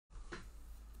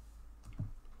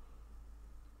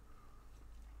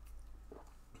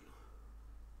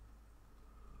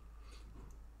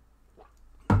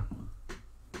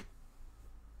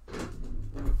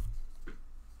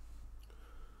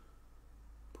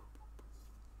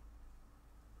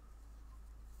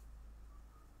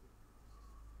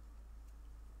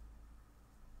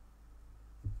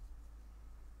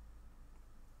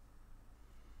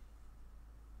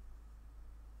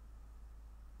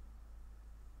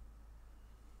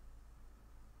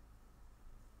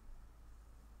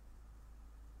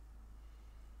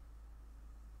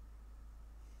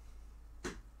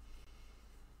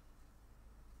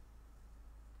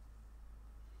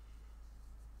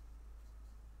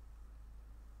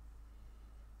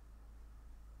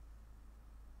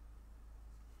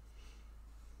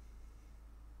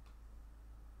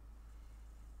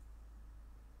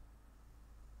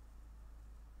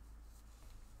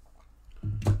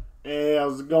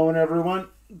how's it going, everyone?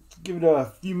 Give it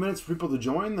a few minutes for people to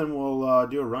join, then we'll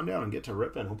do a rundown and get to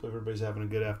ripping. Hopefully everybody's having a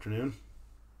good afternoon.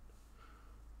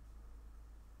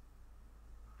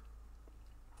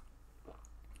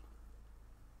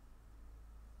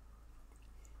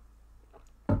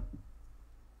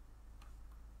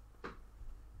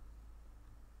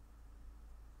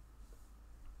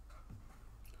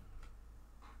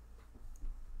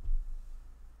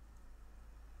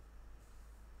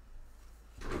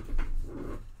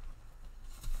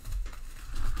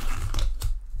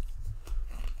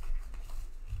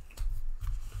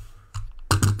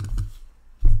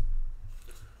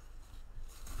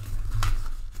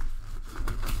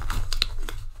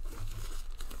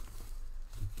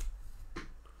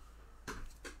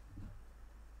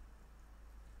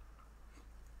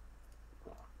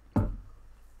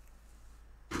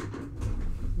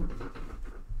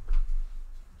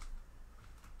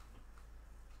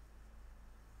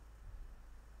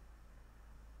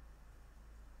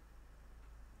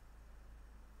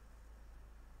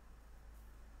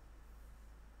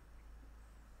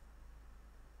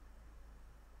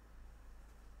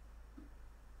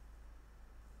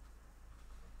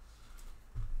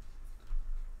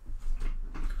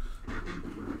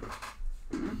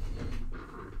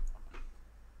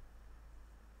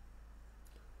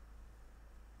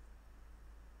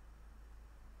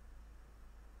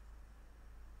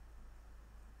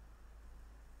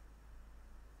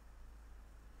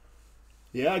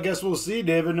 Yeah, I guess we'll see,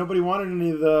 David. Nobody wanted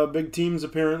any of the big teams,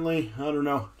 apparently. I don't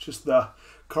know. Just the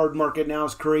card market now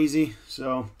is crazy.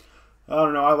 So, I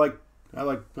don't know.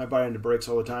 I buy into breaks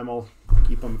all the time. I'll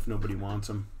keep them if nobody wants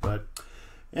them. But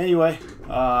anyway,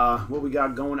 what we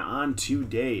got going on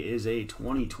today is a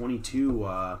 2022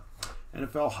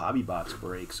 NFL Hobby Box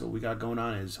break. So what we got going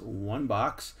on is one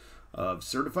box of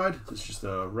certified. It's just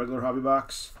a regular hobby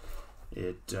box.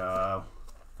 It got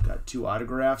 2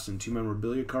 autographs and 2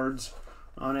 memorabilia cards.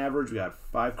 On average, we got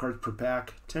 5 cards per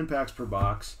pack, 10 packs per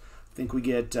box. I think we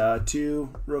get 2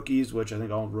 rookies, which I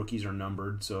think all rookies are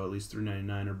numbered, so at least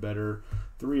 $3.99 or better.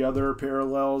 3 other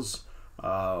parallels.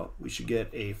 We should get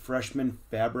a freshman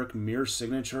fabric mirror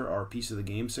signature or piece of the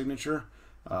game signature,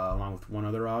 along with 1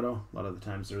 other auto. A lot of the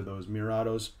times they're those mirror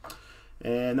autos.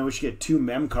 And then we should get 2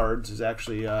 mem cards. Is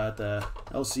actually at the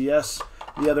LCS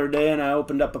the other day, and I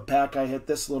opened up a pack. I hit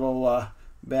this little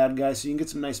bad guy, so you can get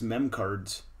some nice mem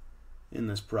cards in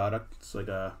this product. It's like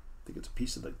I think it's a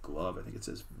piece of the glove. I think it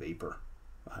says Vapor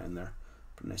behind there.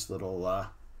 But a nice little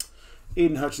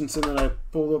Aiden Hutchinson that I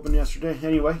pulled open yesterday.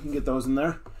 Anyway, you can get those in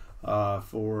there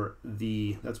for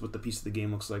the. That's what the piece of the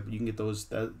game looks like. But you can get those.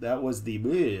 That was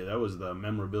the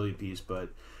memorabilia piece, but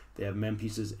they have mem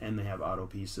pieces and they have auto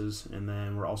pieces. And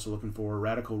then we're also looking for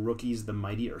Radical Rookies, the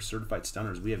Mighty, or Certified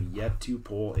Stunners. We have yet to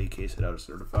pull a case hit out of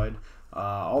Certified.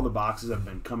 All the boxes have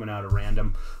been coming out of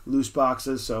random loose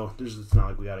boxes, so it's not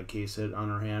like we got a case hit on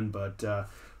our hand, but we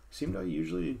seem to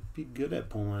usually be good at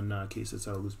pulling case hits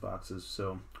out of loose boxes,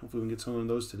 so hopefully we can get some of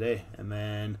those today. And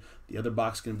then the other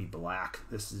box is going to be black.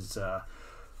 This is one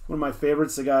of my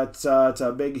favorites. It's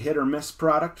a big hit or miss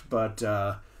product, but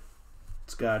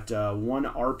it's got 1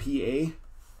 RPA,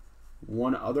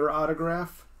 1 other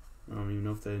autograph. I don't even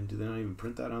know if do they not even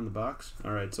print that on the box?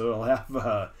 All right, so it'll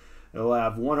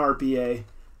have 1 RPA,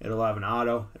 it'll have an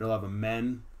auto, it'll have a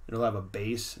men, it'll have a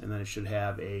base, and then it should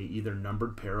have a either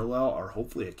numbered parallel or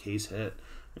hopefully a case hit.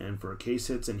 And for case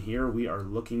hits in here, we are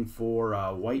looking for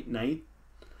White Knight,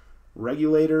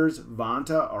 Regulators,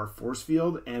 Vanta, or Force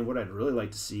Field. And what I'd really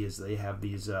like to see is they have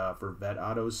these for Vet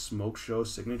Autos Smoke Show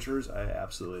signatures. I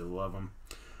absolutely love them.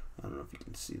 I don't know if you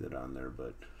can see that on there,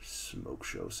 but Smoke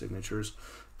Show signatures.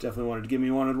 Definitely wanted to give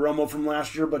me one of Romo from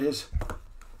last year, but his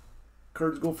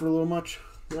cards go for a little much.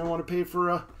 I don't want to pay for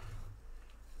a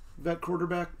vet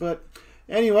quarterback. But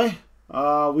anyway,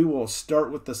 we will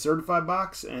start with the certified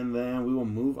box, and then we will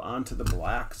move on to the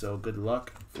black. So good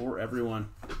luck for everyone.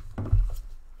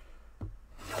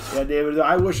 Yeah, David,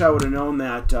 I wish I would have known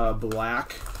that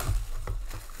black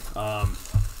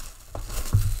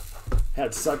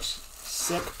had such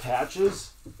sick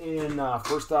patches in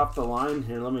first off the line.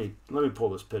 Here, let me pull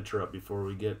this picture up before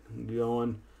we get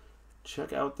going.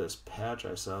 Check out this patch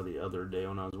I saw the other day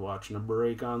when I was watching a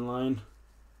break online.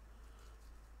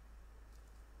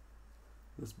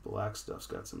 This black stuff's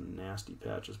got some nasty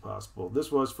patches possible.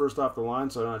 This was first off the line,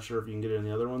 so I'm not sure if you can get it in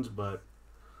the other ones, but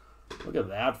look at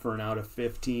that for an out of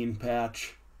 15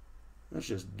 patch. That's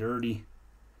just dirty.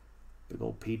 Big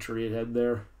old Patriot head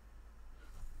there.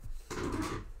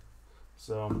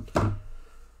 So,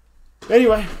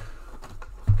 anyway,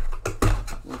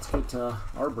 let's get to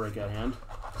our break at hand.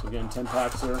 So again, 10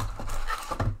 packs there,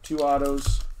 2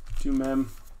 autos, 2 mem,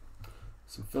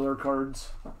 Some filler cards.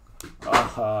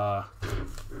 Hopefully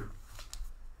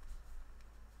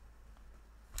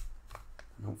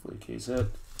a case hit.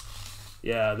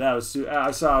 Yeah, that was.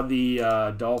 I saw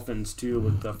the Dolphins too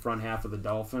with the front half of the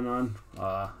Dolphin on.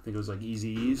 I think it was like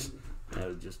Easy Ease. That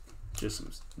was just some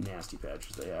nasty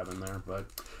patches they have in there. But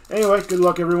anyway, good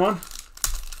luck everyone.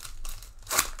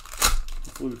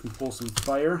 Hopefully we can pull some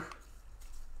fire.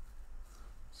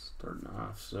 Starting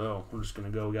off, so we're just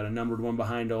gonna go. We got a numbered one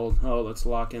behind old. Oh, let's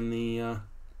lock in the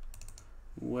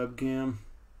webcam.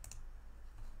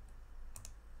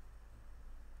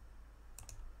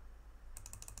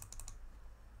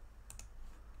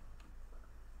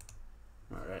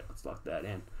 All right, let's lock that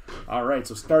in. All right,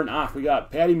 so starting off, we got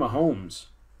Patty Mahomes.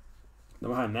 Then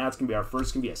behind that's gonna be our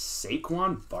first. Gonna be a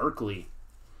Saquon Barkley,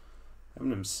 having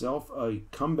himself a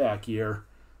comeback year.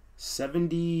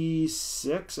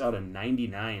 76 out of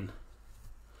 99.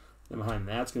 Then behind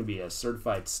that's going to be a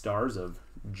Certified Stars of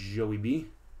Joey B.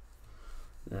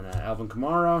 Then Alvin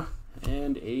Kamara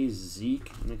and a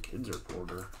Zeke and a Kids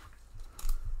Reporter.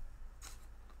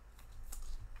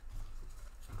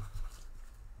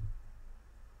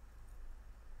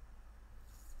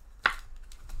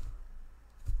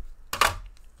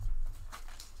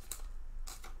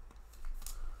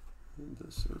 And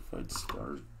the Certified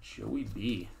Stars Joey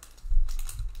B.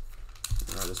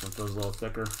 Alright, this one feels a little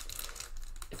thicker.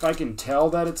 If I can tell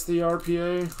that it's the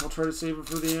RPA, I'll try to save it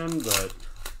for the end, but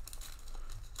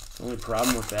the only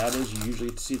problem with that is you usually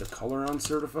get to see the color on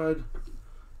certified.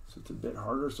 So it's a bit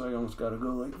harder, so I almost got to go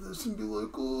like this and be like,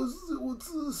 oh, what's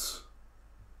this?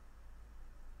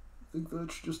 I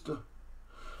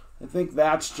think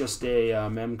that's just a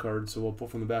mem card, so we'll pull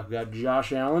from the back. We got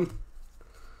Josh Allen.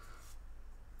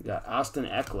 We got Austin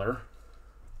Eckler.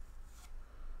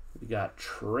 We got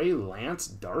Trey Lance,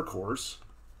 Dark Horse.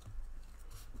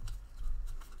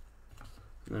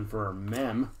 And then for our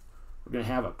mem, we're going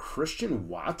to have a Christian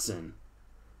Watson.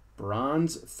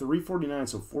 Bronze, 349.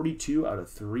 So 42 out of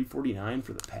 349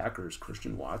 for the Packers.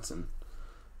 Christian Watson.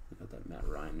 I got that Matt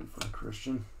Ryan in front of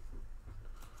Christian.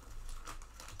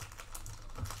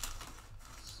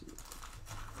 Let's see.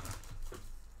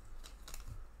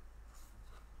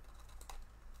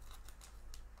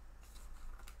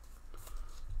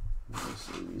 Let's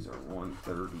see, these are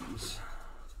 130s.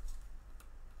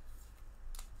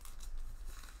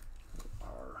 All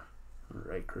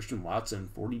right, Christian Watson,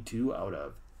 42 out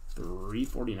of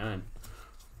 349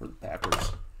 for the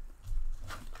Packers.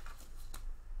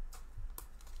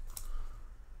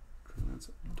 That's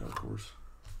a Dark Horse.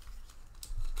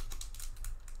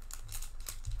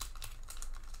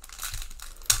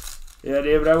 Yeah,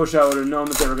 David, I wish I would have known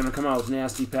that they were going to come out with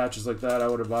nasty patches like that. I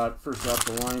would have bought first off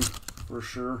the line for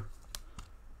sure.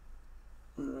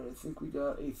 All right, I think we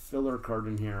got a filler card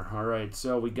in here. All right,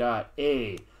 so we got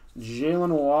a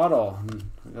Jalen Waddle.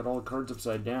 I got all the cards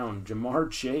upside down.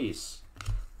 Jamar Chase.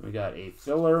 We got a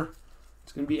filler.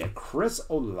 It's going to be a Chris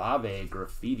Olave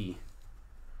graffiti.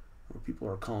 Or people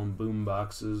are calling boom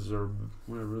boxes or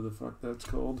whatever the fuck that's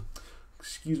called.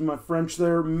 Excuse my French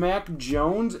there. Mac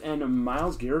Jones and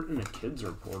Myles Garrett and a Kids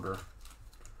Reporter.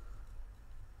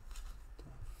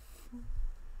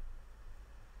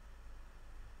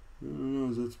 I don't know,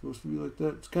 is that supposed to be like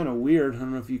that? It's kind of weird. I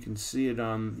don't know if you can see it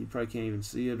on, you probably can't even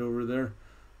see it over there.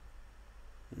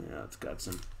 Yeah, it's got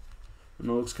some, I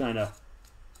know it looks kind of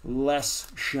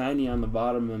less shiny on the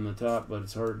bottom than the top, but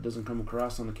it's hard, it doesn't come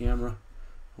across on the camera.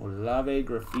 Olave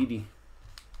graffiti.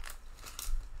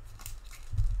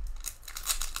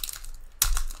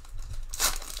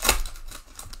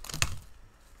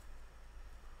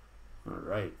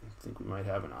 Alright, I think we might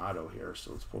have an auto here,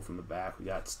 so let's pull from the back. We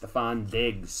got Stephon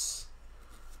Diggs.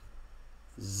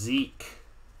 Zeke.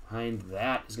 Behind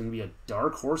that is going to be a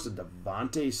Dark Horse of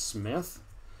Devontae Smith.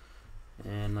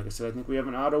 And like I said, I think we have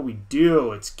an auto. We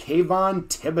do. It's Kayvon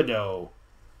Thibodeau.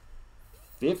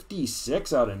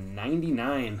 56 out of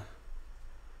 99.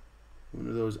 One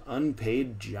of those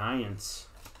unpaid Giants.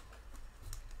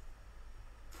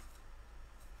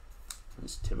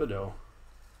 Nice Thibodeau.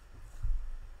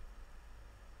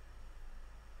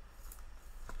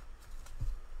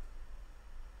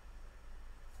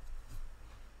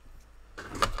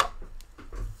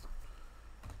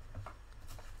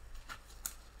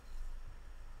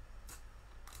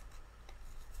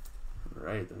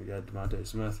 Right, then we got Devontae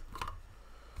Smith.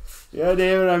 Yeah,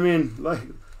 David, I mean, like,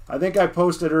 I think I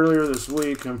posted earlier this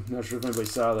week, I'm not sure if anybody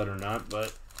saw that or not,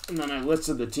 but, and then I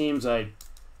listed the teams, I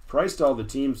priced all the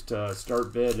teams to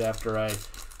start bid after I,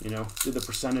 you know, did the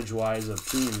percentage-wise of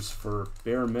teams for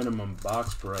bare minimum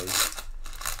box price.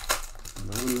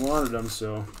 Nobody wanted them,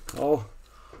 so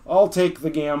I'll take the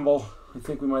gamble. I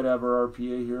think we might have our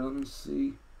RPA here. Let me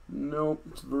see. Nope,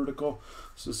 it's vertical.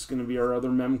 So this is going to be our other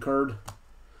mem card.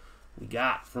 We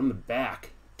got from the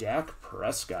back, Dak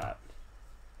Prescott.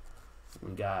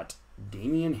 We got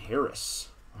Damian Harris.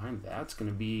 Behind that's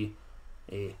going to be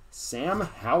a Sam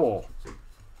Howell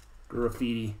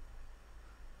graffiti.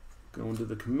 Going to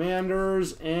the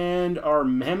Commanders. And our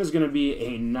mem is going to be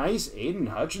a nice Aiden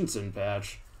Hutchinson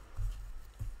patch.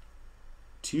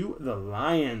 To the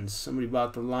Lions. Somebody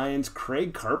bought the Lions.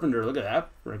 Craig Carpenter. Look at that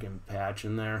freaking patch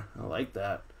in there. I like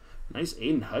that. Nice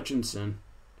Aiden Hutchinson.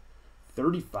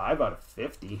 35 out of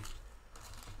 50.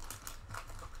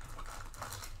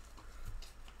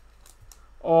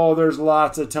 Oh, there's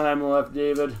lots of time left,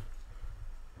 David.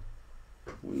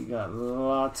 We got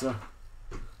lots of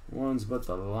ones, but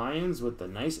the Lions with the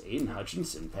nice Aiden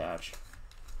Hutchinson patch.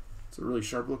 It's a really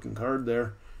sharp looking card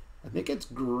there. I think it's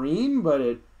green, but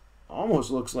it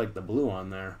almost looks like the blue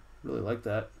on there. Really like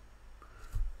that.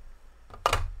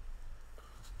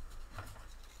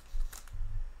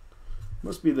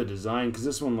 Must be the design, because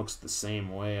this one looks the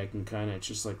same way. I can kind of, it's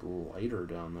just like lighter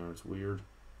down there. It's weird.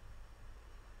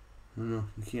 I don't know.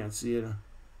 You can't see it.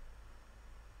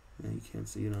 Yeah, you can't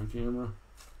see it on camera.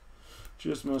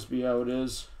 Just must be how it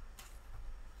is.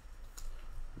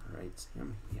 Alright,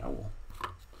 Sam Howell.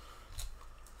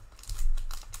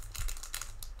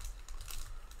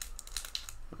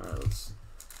 Alright, let's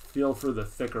feel for the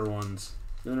thicker ones.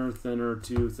 Thinner, thinner,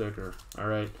 two thicker.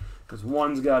 Alright, because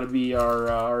one's got to be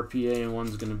our RPA and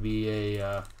one's going to be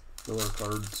a filler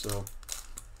card, so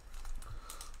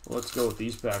let's go with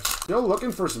these packs. Still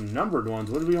looking for some numbered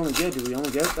ones. What did we only get? Did we only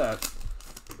get that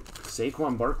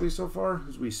Saquon Barkley so far?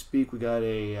 As we speak, we got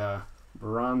a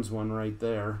bronze one right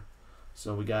there.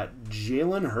 So we got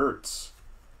Jalen Hurts.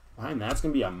 Behind that's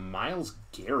going to be a Myles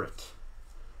Garrett.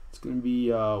 It's going to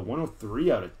be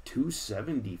 103 out of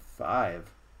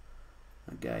 275.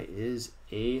 That guy is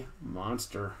a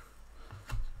monster.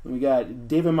 Then we got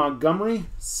David Montgomery.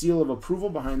 Seal of approval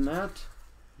behind that.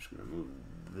 I'm just going to move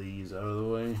these out of the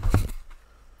way.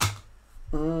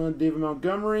 David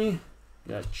Montgomery.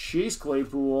 Got Chase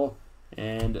Claypool.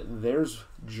 And there's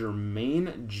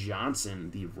Jermaine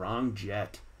Johnson, the wrong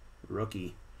Jet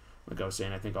rookie. Like I was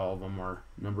saying, I think all of them are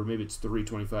numbered. Maybe it's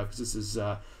 325 because this is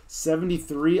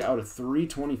 73 out of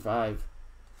 325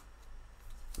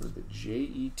 for the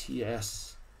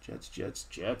Jets.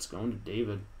 Jets going to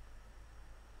David.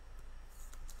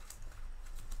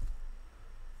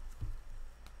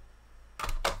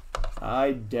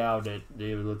 I doubt it,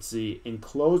 David. Let's see.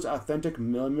 Enclosed authentic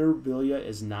memorabilia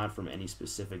is not from any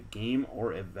specific game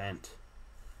or event.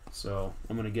 So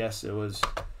I'm going to guess it was,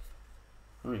 I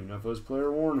don't even know if it was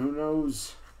player worn. Who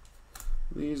knows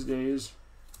these days.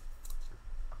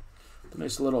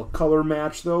 Nice little color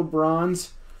match, though.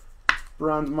 Bronze.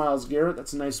 Bronze Myles Garrett.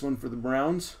 That's a nice one for the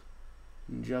Browns.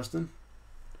 And Justin.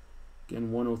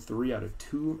 Again, 103 out of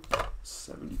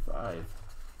 275.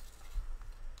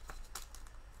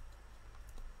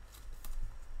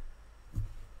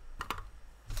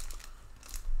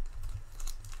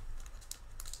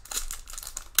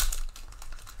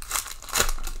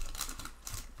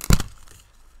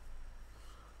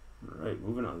 Alright,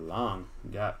 moving along.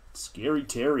 We got Scary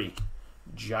Terry.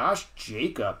 Josh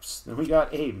Jacobs. Then we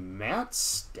got a Matt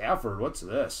Stafford. What's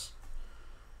this?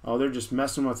 Oh, they're just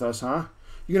messing with us, huh?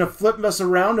 You're going to flip mess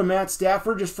around to Matt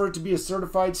Stafford just for it to be a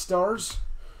certified stars?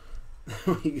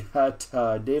 We got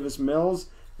Davis Mills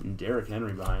and Derrick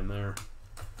Henry behind there.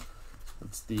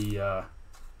 That's the,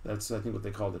 that's I think what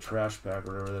they call the trash pack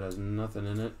or whatever that has nothing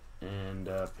in it. And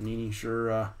Panini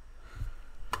sure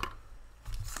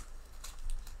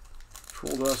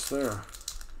trolled us there.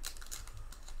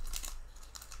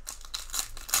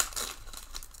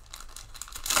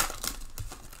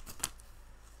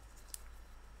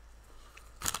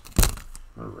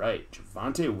 All right,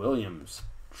 Javonte Williams,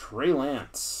 Trey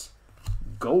Lance,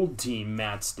 Gold Team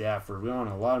Matt Stafford. We own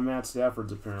a lot of Matt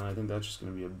Staffords apparently. I think that's just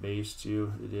going to be a base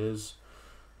too. It is.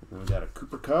 And then we got a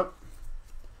Cooper Kupp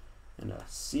and a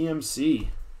CMC.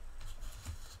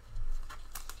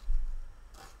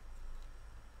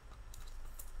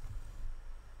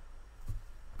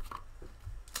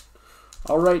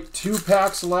 All right, 2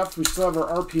 packs left. We still have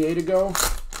our RPA to go.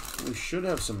 We should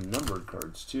have some numbered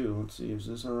cards too. Let's see, is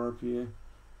this our RPA?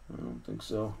 I don't think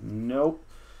so. Nope,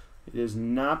 it is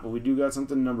not, but we do got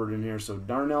something numbered in here. So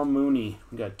Darnell Mooney,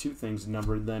 we got 2 things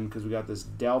numbered then because we got this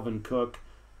Dalvin Cook,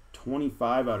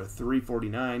 25 out of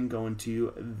 349 going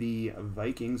to the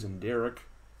Vikings and Derek.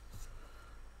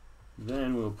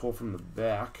 Then we'll pull from the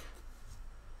back.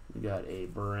 We got a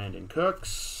Brandon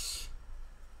Cooks,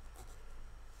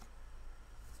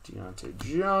 Deontay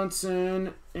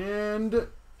Johnson, and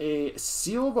a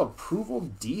seal of approval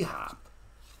D-Hop.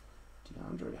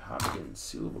 DeAndre Hopkins,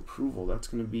 seal of approval. That's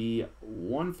going to be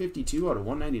 152 out of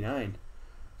 199.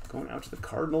 Going out to the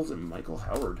Cardinals and Michael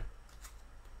Howard.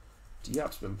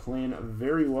 D-Hop's been playing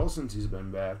very well since he's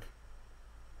been back.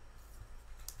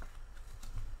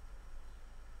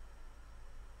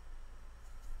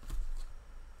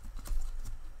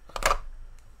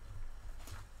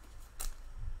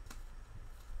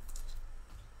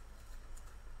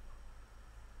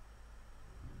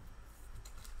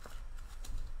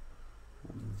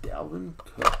 Dalvin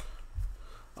Cook.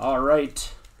 All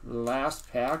right,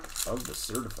 last pack of the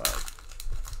certified.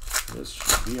 This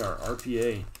should be our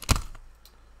RPA.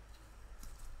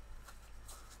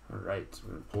 All right, so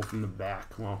we're gonna pull from the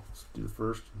back. Well, let's do the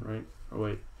first, right? Oh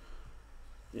wait,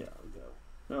 yeah, we go.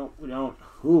 No, we don't.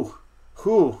 Who?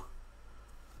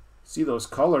 See those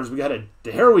colors? We got a.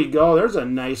 There we go. There's a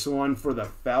nice one for the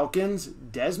Falcons.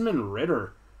 Desmond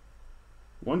Ridder.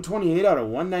 128 out of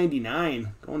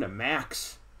 199. Going to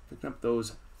Max. Picking up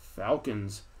those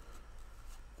Falcons.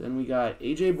 Then we got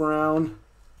A.J. Brown.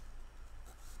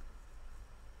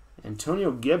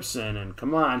 Antonio Gibson. And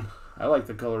come on. I like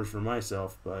the colors for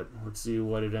myself, but let's see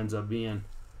what it ends up being.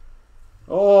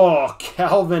 Oh,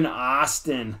 Calvin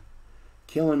Austin.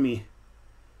 Killing me,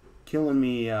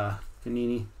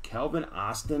 Panini. Calvin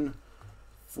Austin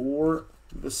for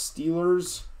the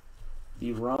Steelers.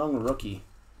 The wrong rookie.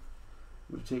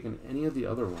 Would have taken any of the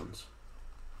other ones.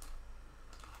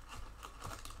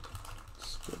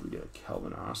 So we get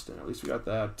Calvin Austin. At least we got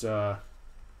that. Well,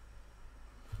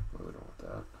 we don't want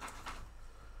that.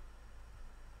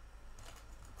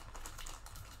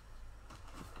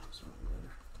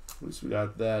 At least we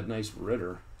got that nice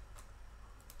Ritter.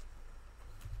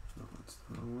 Oh, that's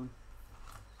the wrong one.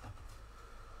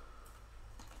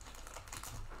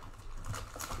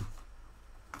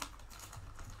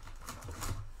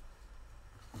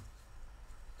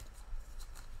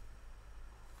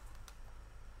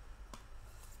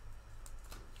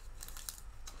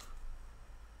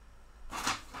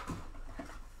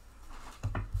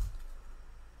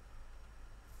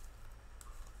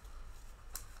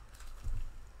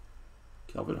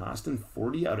 Calvin Austin,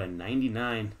 40 out of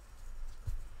 99.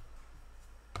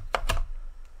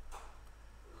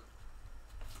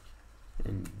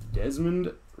 And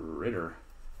Desmond Ridder.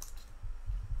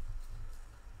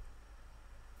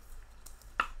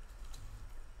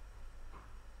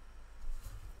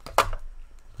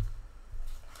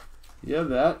 Yeah,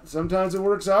 that sometimes it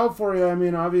works out for you. I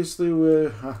mean, obviously,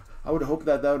 I would hope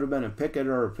that would have been a Pickett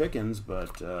or a Pickens,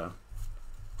 but can't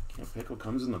pick what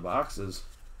comes in the boxes.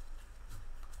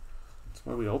 That's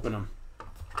why we open them.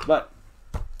 But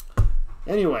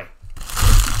anyway,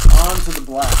 on to the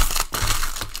black.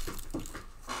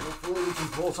 Hopefully we can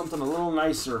pull something a little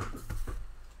nicer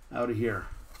out of here.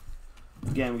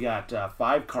 Again, we got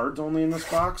 5 cards only in this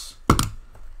box.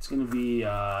 It's going to be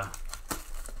 1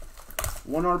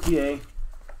 RPA,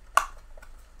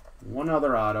 1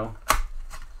 other auto,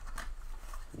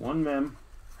 1 mem,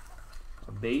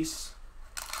 a base,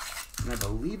 and I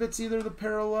believe it's either the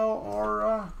parallel or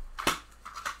a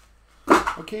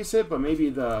case hit, but maybe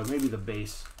the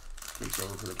base takes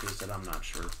over for the case hit. I'm not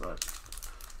sure, but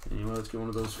anyway, let's get one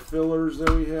of those fillers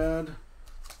that we had.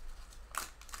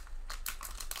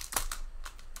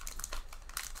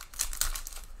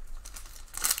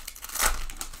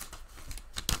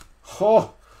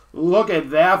 Oh, look at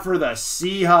that for the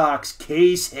Seahawks.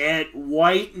 Case hit.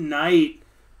 White Knight.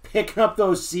 Picking up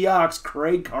those Seahawks.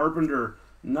 Craig Carpenter.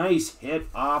 Nice hit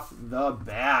off the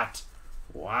bat.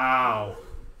 Wow.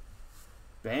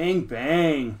 Bang,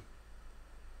 bang.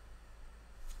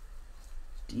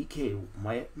 DK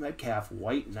Metcalf.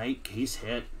 White Knight. Case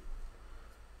hit.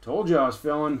 Told you I was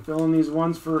filling these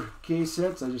ones for case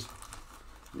hits.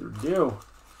 You're due.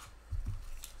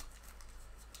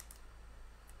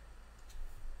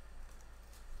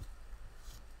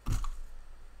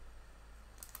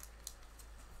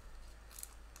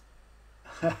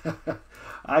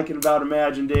 I can about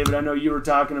imagine, David. I know you were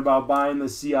talking about buying the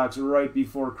Seahawks right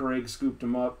before Craig scooped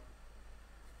them up.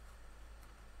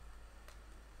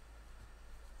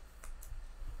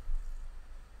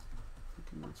 I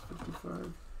think that's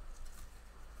 55.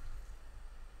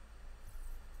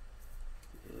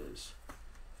 It is.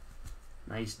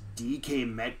 Nice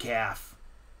DK Metcalf.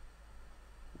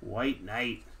 White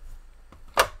Knight.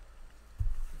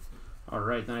 All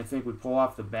right, then I think we pull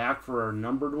off the back for our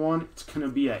numbered one. It's going to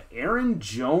be a Aaron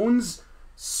Jones,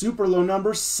 super low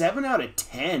number, 7 out of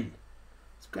 10.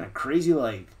 It's kind of crazy,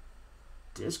 like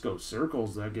disco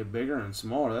circles that get bigger and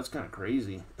smaller. That's kind of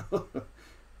crazy. This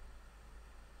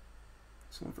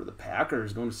one for the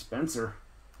Packers, going to Spencer.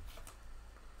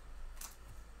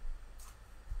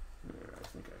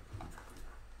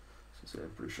 I'm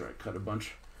pretty sure I cut a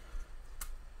bunch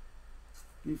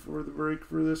before the break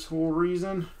for this whole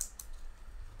reason.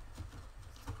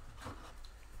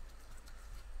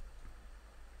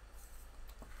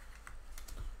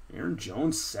 Aaron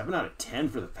Jones, 7 out of 10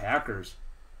 for the Packers.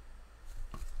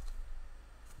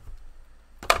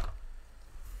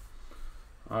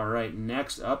 All right,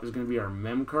 next up is going to be our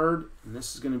mem card, and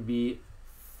this is going to be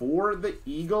for the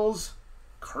Eagles,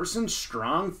 Carson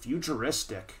Strong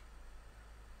Futuristic.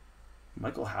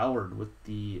 Michael Howard with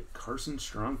the Carson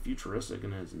Strong Futuristic,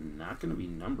 and it's not going to be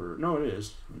numbered. No, it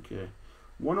is. Okay.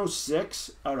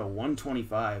 106 out of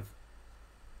 125.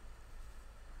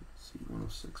 Let's see,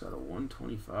 106 out of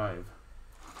 125.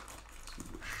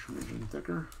 Let's see, smidgen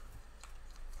thicker.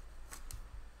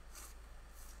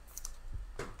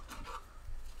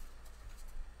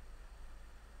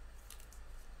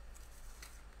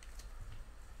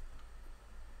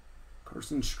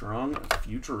 Carson Strong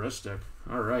Futuristic.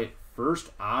 All right,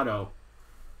 first auto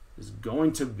is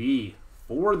going to be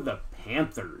for the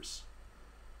Panthers.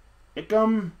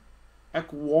 Ikem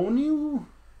Ekwonu.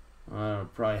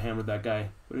 Probably hammered that guy.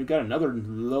 But we got another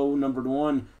low numbered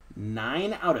one.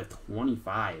 9 out of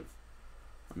 25.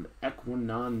 On the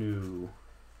Ekwonu.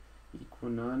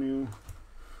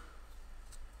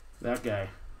 That guy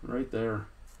right there.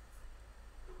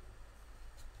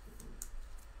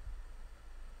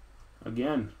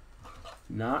 Again,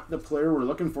 not the player we're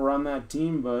looking for on that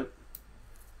team, but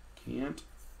can't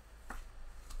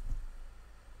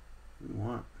we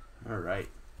want. All right.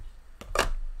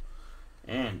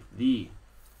 And the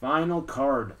final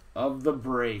card of the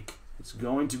break is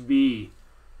going to be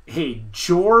a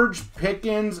George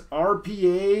Pickens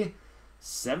RPA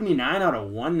 79 out of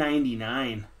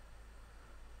 199.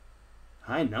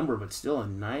 High number, but still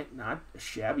not a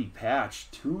shabby patch.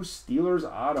 2 Steelers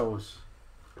autos.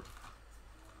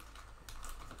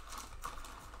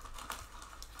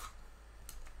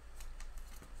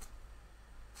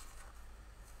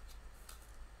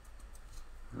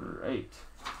 All right,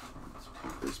 let's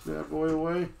put this bad boy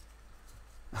away.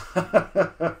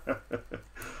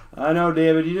 I know,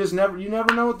 David. You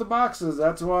never know what the box is.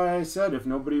 That's why I said if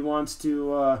nobody wants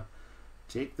to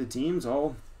take the teams,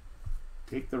 I'll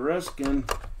take the risk,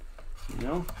 and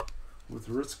with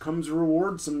risk comes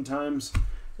reward sometimes.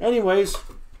 Anyways,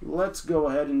 let's go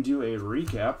ahead and do a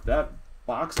recap. That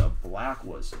box of black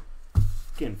was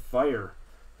fucking fire.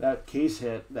 That case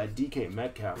hit, that DK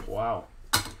Metcalf. Wow.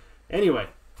 Anyway,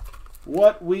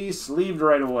 what we sleeved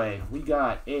right away, we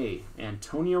got a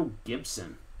Antonio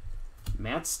Gibson,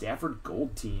 Matt Stafford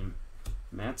Gold Team,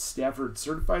 Matt Stafford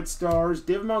Certified Stars,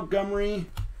 David Montgomery,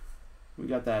 we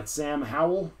got that Sam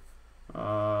Howell,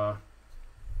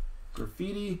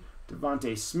 Graffiti,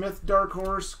 Devontae Smith Dark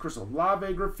Horse, Chris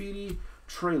Olave Graffiti,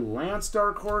 Trey Lance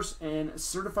Dark Horse, and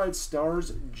Certified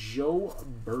Stars Joe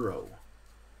Burrow.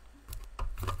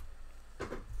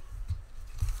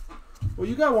 Well,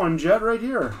 you got one, Jet, right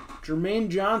here. Jermaine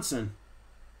Johnson.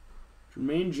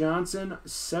 Jermaine Johnson,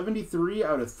 73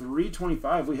 out of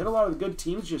 325. We hit a lot of the good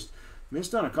teams, just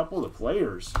missed on a couple of the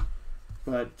players.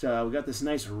 But we got this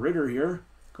nice Ritter here.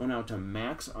 Going out to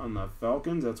Max on the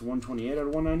Falcons. That's 128 out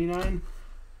of 199.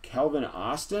 Calvin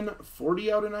Austin,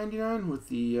 40 out of 99 with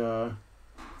the...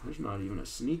 there's not even a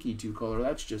sneaky 2-color.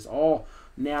 That's just all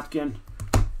napkin.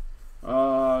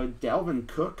 Dalvin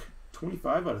Cook,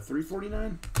 25 out of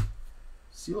 349.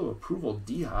 Seal of Approval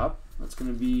D-Hop. That's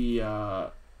going to be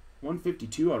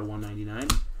 152 out of 199.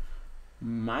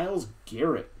 Myles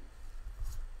Garrett.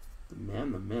 The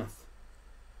man, the myth.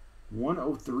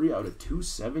 103 out of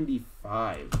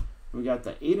 275. We got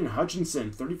the Aiden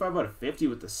Hutchinson. 35 out of 50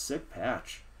 with the sick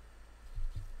patch.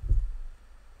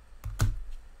 All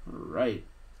right.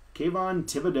 Kayvon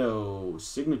Thibodeau.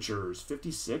 Signatures.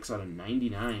 56 out of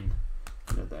 99.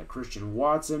 Got that Christian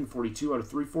Watson, 42 out of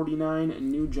 349.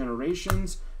 New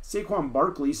Generations. Saquon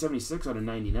Barkley, 76 out of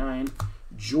 99.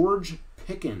 George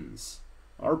Pickens,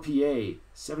 RPA,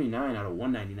 79 out of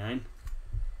 199.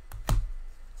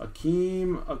 I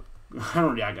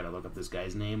gotta look up this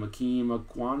guy's name. Akeem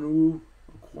Ekwonu?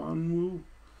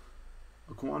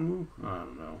 I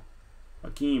don't know.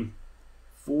 Akeem,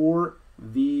 for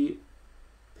the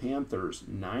Panthers,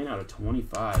 9 out of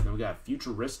 25. Then we got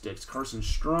Futuristics, Carson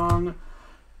Strong.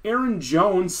 Aaron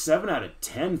Jones, 7 out of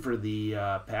 10 for the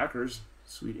Packers.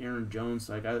 Sweet Aaron Jones.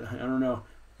 Like, I don't know.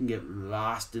 You can get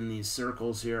lost in these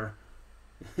circles here.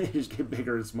 They just get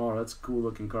bigger and smaller. That's a cool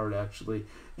looking card, actually.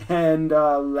 And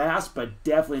last but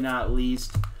definitely not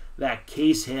least, that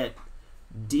case hit.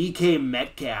 DK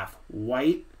Metcalf,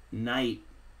 White Knight.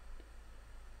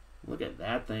 Look at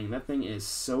that thing. That thing is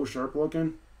so sharp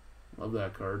looking. Love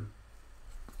that card.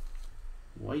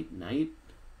 White Knight.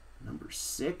 Number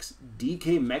 6,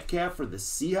 DK Metcalf for the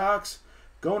Seahawks.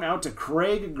 Going out to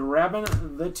Craig, grabbing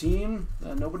the team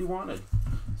that nobody wanted.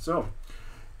 So,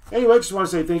 anyway, just want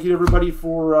to say thank you to everybody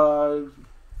for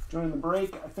joining the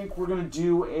break. I think we're going to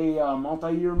do a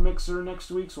multi-year mixer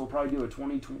next week, so we'll probably do a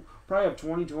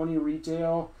 2020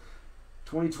 retail,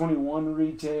 2021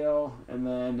 retail, and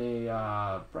then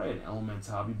probably an Elements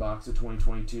hobby box of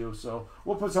 2022. So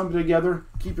we'll put something together.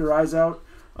 Keep your eyes out.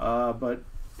 But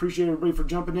appreciate everybody for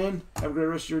jumping in. Have a great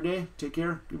rest of your day. Take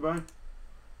care. Goodbye.